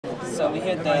So we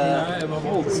had the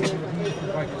Holst.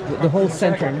 The Holst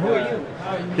Centre. And who are you?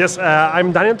 Yes,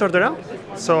 I'm Daniel Tordera.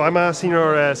 So I'm a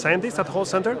senior scientist at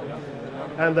Holst Centre.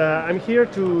 And I'm here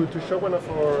to show one of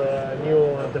our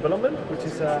new development, which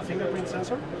is a fingerprint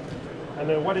sensor.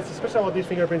 And what is special about this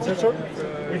fingerprint sensor,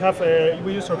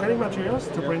 we use organic materials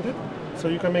to print it, so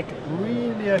you can make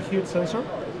really a huge sensor.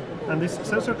 And this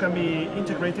sensor can be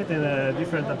integrated in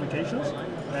different applications.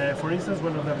 For instance,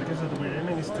 one of the applications that we're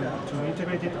aiming is to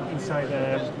integrate it inside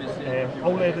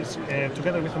OLED,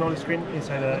 together with an OLED screen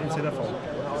inside a phone.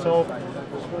 So,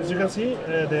 as you can see,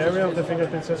 the area of the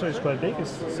fingerprint sensor is quite big.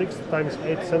 It's 6 times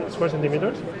 8 square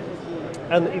centimeters,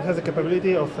 and it has the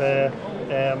capability of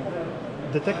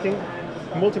detecting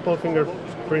multiple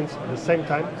fingerprints at the same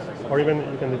time, or even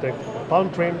you can detect palm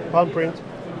print,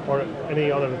 or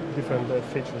any other different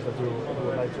features that you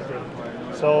would like to print.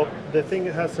 So the thing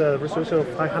has a resolution of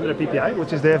 500 ppi,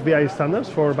 which is the FBI standards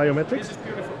for biometrics,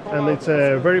 and it's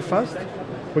very fast.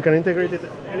 We can integrate it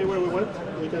anywhere we want.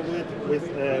 We can do it with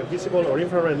visible or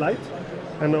infrared light,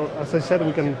 and as I said,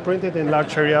 we can print it in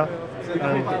large area.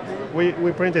 And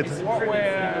we print it. What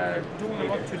we're doing a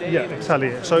lot today. Yeah,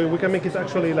 exactly. So we can make it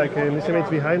actually, like in this image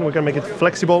behind, we can make it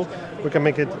flexible, we can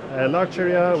make it a large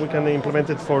area, we can implement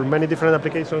it for many different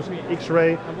applications,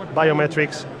 X-ray,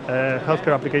 biometrics,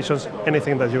 healthcare applications,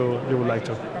 anything that you would like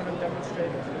to.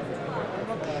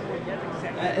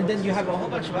 And then you have a whole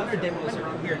bunch of other demos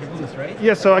around here in the booth, right?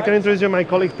 Yes, so I can introduce you my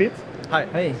colleague Pete. Hi.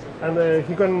 Hey. And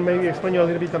he can maybe explain you a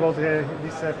little bit about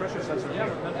this pressure sensor here.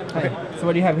 Hi. So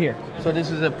what do you have here? So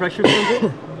this is a pressure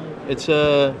sensor. It's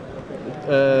a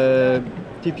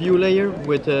TPU layer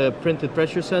with a printed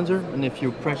pressure sensor, and if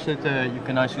you press it, you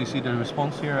can actually see the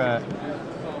response here.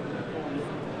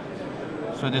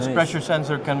 So this pressure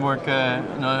sensor can work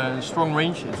in a strong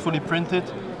range. It's fully printed.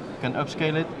 You can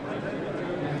upscale it.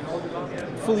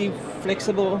 Fully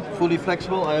flexible. Fully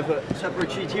flexible. I have a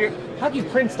separate sheet here. How do you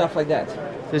print stuff like that?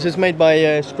 This is made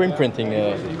by screen printing.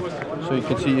 So you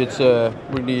can see it's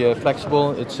really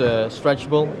flexible. It's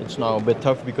stretchable. It's now a bit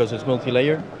tough because it's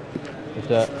multi-layer.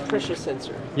 Pressure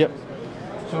sensor. Yep.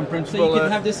 So in principle, so you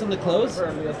can have this on the clothes?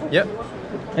 Yep.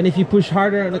 And if you push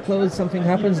harder on the clothes, something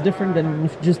happens different than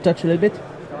if you just touch a little bit?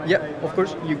 Yeah, of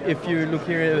course. If you look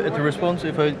here at the response,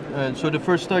 so the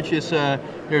first touch is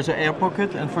there's an air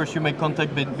pocket, and first you make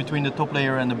contact between the top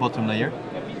layer and the bottom layer,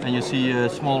 and you see a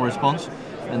small response.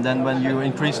 And then when you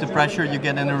increase the pressure, you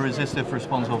get a resistive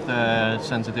response of the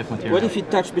sensitive material. What if you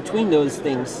touch between those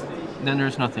things? Then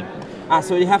there's nothing.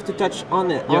 So you have to touch on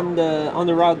it, on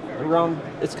the rod around.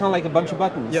 It's kind of like a bunch of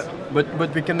buttons. Yeah,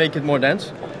 but we can make it more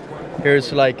dense.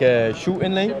 Here's like a shoe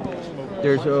inlay.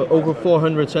 There's over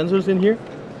 400 sensors in here.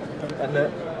 And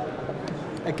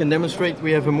I can demonstrate.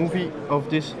 We have a movie of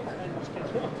this.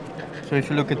 So if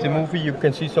you look at the movie, you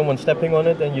can see someone stepping on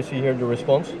it, and you see here the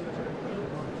response.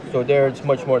 So there it's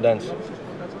much more dense.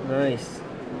 Nice.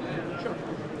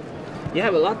 You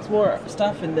have a lot more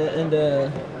stuff in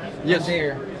the yes.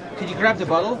 There. Could you grab the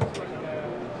bottle?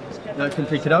 I can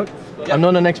take it out. Yep. I'm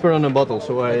not an expert on the bottle,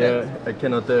 so I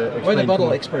cannot explain. Where are the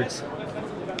bottle experts?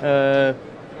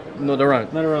 Not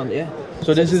around. Not around, yeah.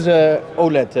 So this is a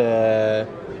OLED.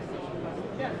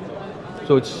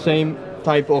 So it's the same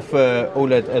type of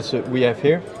OLED as we have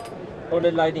here.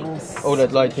 OLED lighting.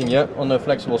 OLED lighting, yeah, on a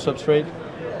flexible substrate.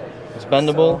 It's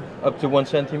bendable up to 1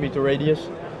 centimeter radius.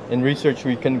 In research,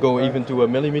 we can go even to a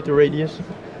millimeter radius.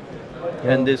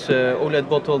 And this OLED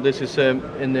bottle, this is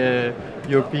in a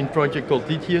European project called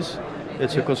DTIUS.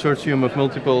 It's a consortium of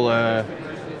multiple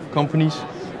companies.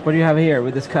 What do you have here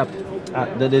with this cup?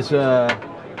 That is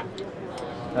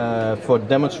for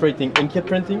demonstrating inkjet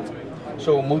printing.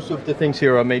 So most of the things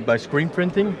here are made by screen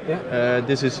printing. Yeah.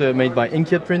 This is made by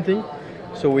inkjet printing.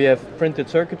 So we have printed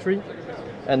circuitry,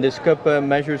 and this cup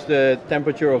measures the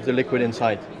temperature of the liquid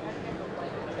inside.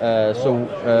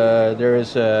 There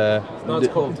is. Now it's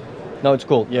cold. Now it's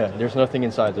cold. Yeah, there's nothing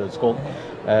inside, so it's cold.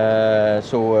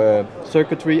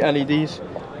 Circuitry, LEDs.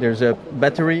 There's a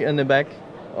battery in the back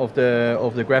of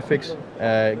the graphics.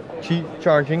 Qi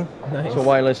charging, nice. So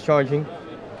wireless charging.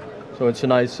 So it's a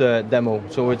nice demo.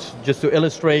 So it's just to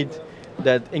illustrate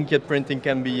that inkjet printing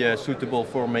can be suitable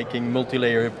for making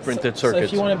multi-layer printed circuits. So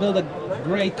if you want to build a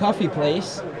great coffee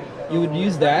place, you would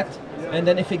use that, and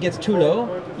then if it gets too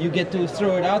low, you get to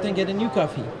throw it out and get a new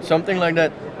coffee. Something like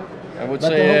that, I would say.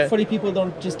 But hopefully people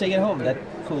don't just take it home, that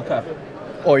cool cup.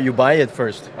 Or you buy it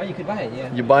first. Oh, you could buy it,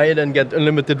 yeah. You buy it and get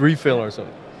unlimited refill or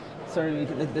something. So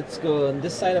let's go on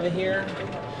this side over here.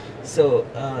 So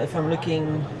if I'm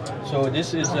looking... So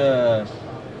this is...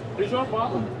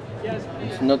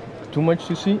 it's not too much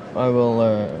to see. I will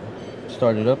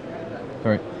start it up.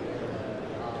 All right.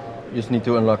 You just need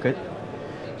to unlock it.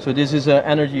 So this is an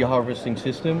energy harvesting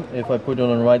system. If I put it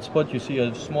on the right spot, you see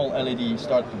a small LED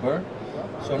start to burn.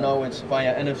 So now it's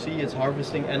via NFC, it's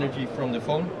harvesting energy from the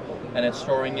phone and it's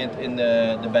storing it in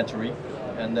the battery.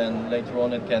 And then later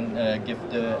on it can give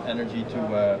the energy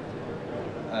to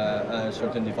a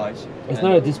certain device. It's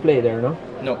not a display there, no?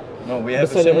 No, we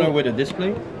have a similar with a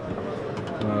display.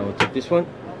 We'll take this one.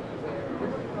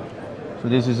 So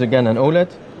this is again an OLED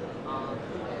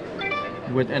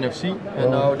with NFC,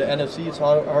 and now the NFC is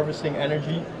harvesting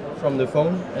energy from the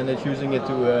phone and it's using it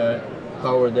to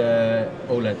power the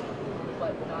OLED.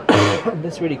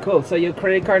 That's really cool. So your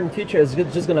credit card in the future is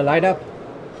just going to light up?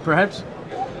 Perhaps.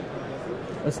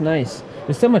 That's nice.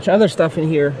 There's so much other stuff in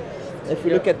here. If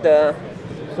we look at the...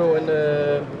 So in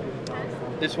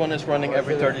this one is running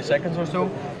every 30 seconds or so.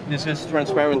 This is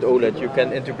transparent OLED. You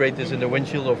can integrate this in the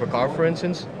windshield of a car, for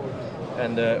instance.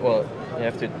 And well, you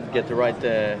have to get the right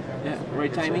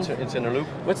right timing. It's in a loop.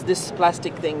 What's this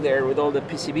plastic thing there with all the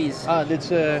PCBs?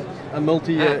 It's a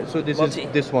multi. So this is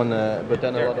this one, but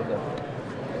then a lot of them.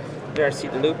 There, I see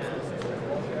the loop.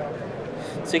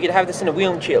 So you could have this in a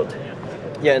windshield.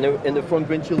 Yeah, in the front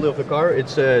windshield of the car,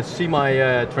 it's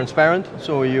semi-transparent,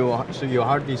 so you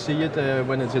hardly see it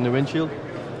when it's in the windshield,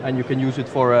 and you can use it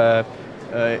for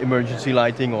emergency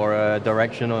lighting or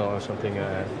direction or something.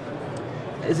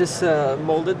 Is this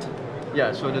molded?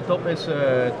 Yeah, so the top is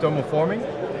thermoforming.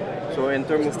 So in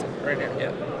right here,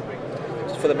 yeah.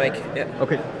 Just for the mic, yeah.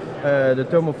 Okay. The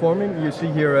thermoforming, you see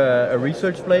here a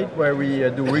research plate where we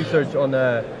do research on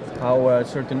how a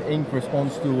certain ink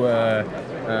responds to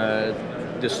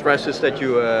the stresses that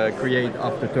you create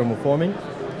after thermoforming.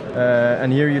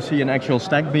 And here you see an actual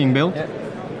stack being built.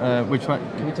 Yeah. Which one?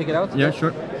 Can we take it out? Yeah,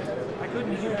 sure.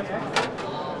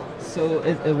 So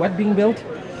what being built?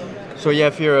 So you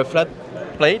have here a flat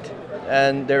plate,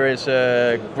 and there is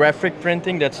graphic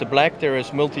printing, that's the black. There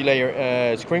is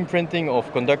multi-layer screen printing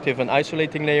of conductive and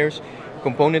isolating layers,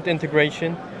 component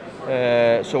integration.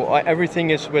 So everything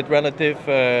is with relative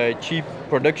cheap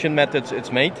production methods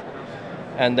it's made.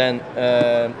 And then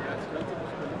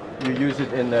you use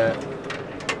it in the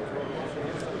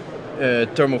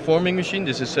thermoforming machine.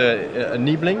 This is a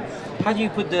nibbling. How do you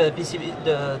put the PCB,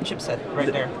 the chipset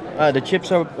right there? The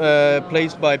chips are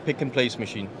placed by pick and place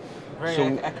machine.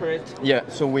 Very accurate. Yeah,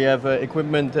 so we have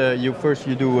equipment. You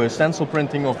do stencil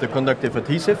printing of the conductive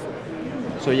adhesive.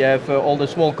 So you have all the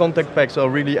small contact packs are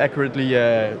really accurately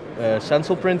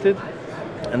stencil printed,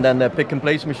 and then the pick and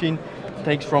place machine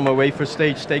takes from a wafer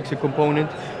stage, takes a component,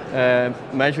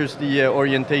 measures the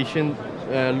orientation,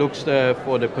 looks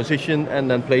for the position,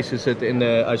 and then places it in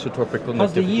the isotropic conductivity.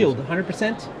 How's the yield?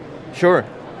 100%? Sure.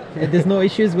 There's no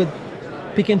issues with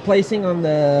pick and placing on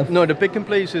the... No, the pick and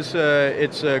place is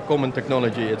it's a common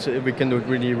technology. We can do it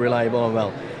really reliable and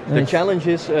well. Nice. The challenge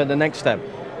is the next step.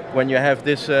 When you have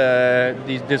this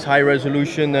this high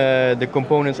resolution, the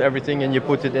components, everything, and you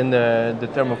put it in the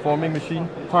thermoforming machine.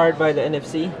 Powered by the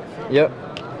NFC? Yeah.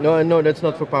 No, that's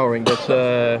not for powering. That's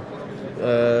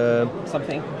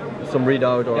something. Some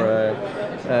readout or.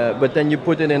 But then you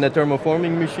put it in a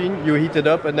thermoforming machine. You heat it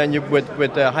up, and then you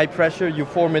with high pressure you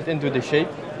form it into the shape.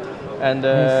 And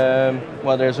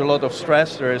well, there's a lot of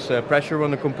stress. There is pressure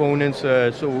on the components.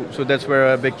 So that's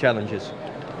where a big challenge is.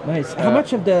 Nice. How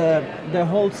much of the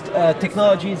Holst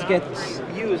technologies gets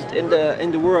used in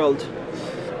the world?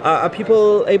 Are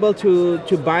people able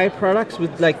to buy products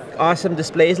with like awesome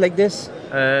displays like this?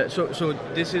 So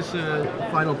this is a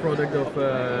final product of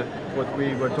what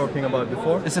we were talking about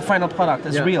before. It's a final product.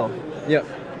 It's real. Yeah.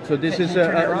 So this is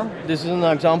an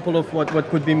example of what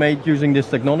could be made using this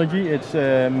technology. It's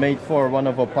made for one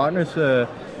of our partners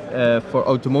for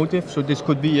automotive. So this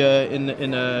could be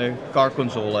in a car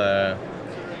console.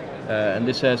 And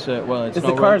this has well, it's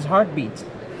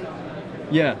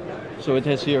Yeah. So it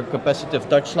has here capacitive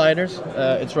touch sliders.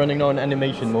 It's running now in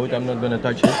animation mode. I'm not going to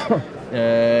touch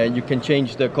it. You can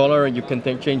change the color. You can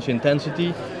change the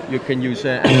intensity. You can use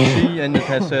NFC, and it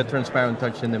has transparent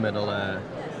touch in the middle.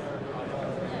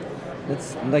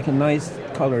 It's like a nice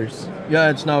colors. Yeah,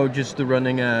 it's now just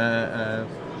running a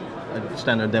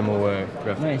standard demo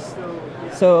graphic. Nice.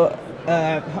 So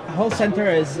Holst Centre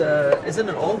is it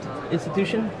an old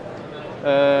institution?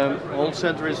 Holst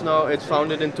Centre it's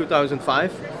founded in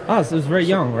 2005. Ah, so it's very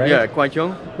young, right? Yeah, quite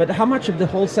young. But how much of the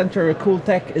Holst Centre cool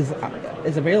tech is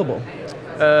available?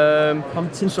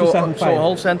 Since 2005. So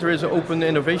Holst Centre is an open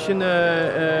innovation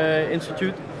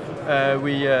institute.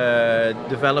 We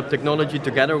develop technology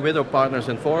together with our partners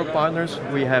and for our partners.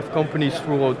 We have companies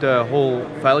throughout the whole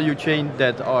value chain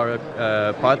that are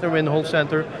partner in Holst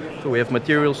Centre. So we have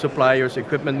material suppliers,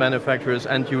 equipment manufacturers,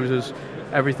 end users,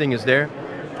 everything is there.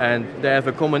 and they have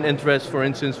a common interest, for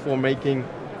instance, for making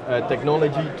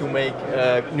technology to make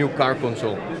a new car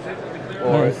console,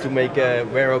 or Nice. to make a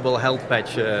wearable health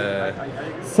patch.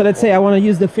 So let's say I want to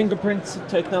use the fingerprint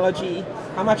technology.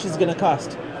 How much is it going to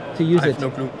cost to use I it? have no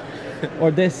clue.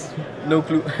 Or this? No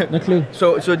clue. No clue.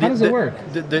 So How does it work?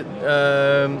 They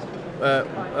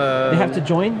have to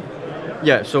join?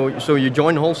 Yeah, so you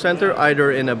join Holst Centre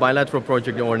either in a bilateral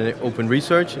project or in open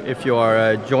research. If you are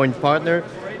a joint partner,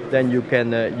 then you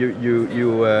can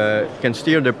can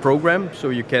steer the program, so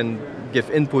you can give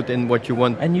input in what you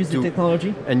want And use to the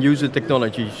technology? and use the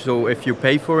technology. So if you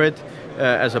pay for it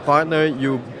as a partner,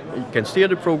 you can steer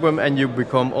the program, and you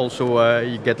become also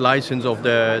you get license of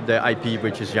the IP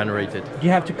which is generated. Do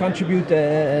you have to contribute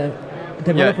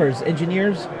developers,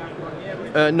 engineers?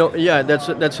 No, yeah,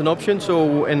 that's an option.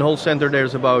 So in Holst Centre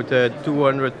there's about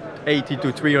 280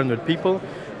 to 300 people.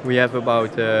 We have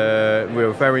about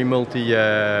we're very multi.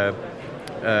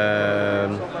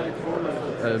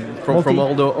 From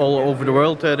all over the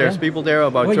world, there's people there.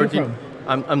 About Where are you 13.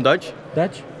 from? I'm Dutch,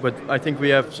 Dutch? but I think we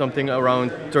have something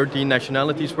around 13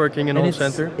 nationalities working in And Holst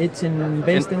Centre. it's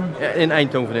based In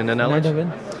Eindhoven, in the Netherlands.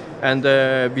 Eindhoven? And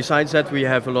besides that, we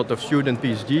have a lot of student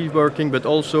PhDs working, but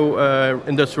also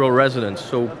industrial residents.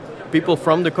 So people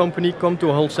from the company come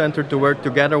to Holst Centre to work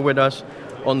together with us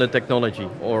on the technology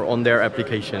or on their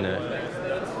application.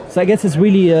 So I guess it's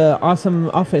really awesome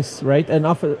office, right?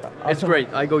 It's great.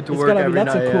 I go to It's work gotta be every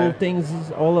lots night. of cool things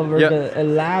all over. Yeah. The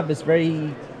lab is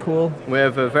very cool. We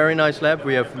have a very nice lab.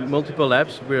 We have multiple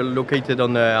labs. We're located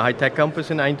on the high-tech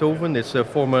campus in Eindhoven. It's a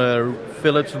former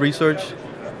Philips research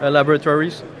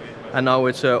laboratories, and now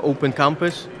it's an open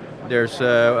campus. There's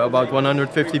about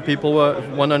 150 people,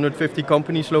 150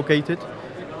 companies located,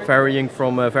 varying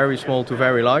from very small to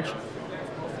very large.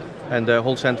 And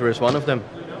Holst Centre is one of them.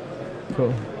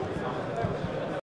 Cool.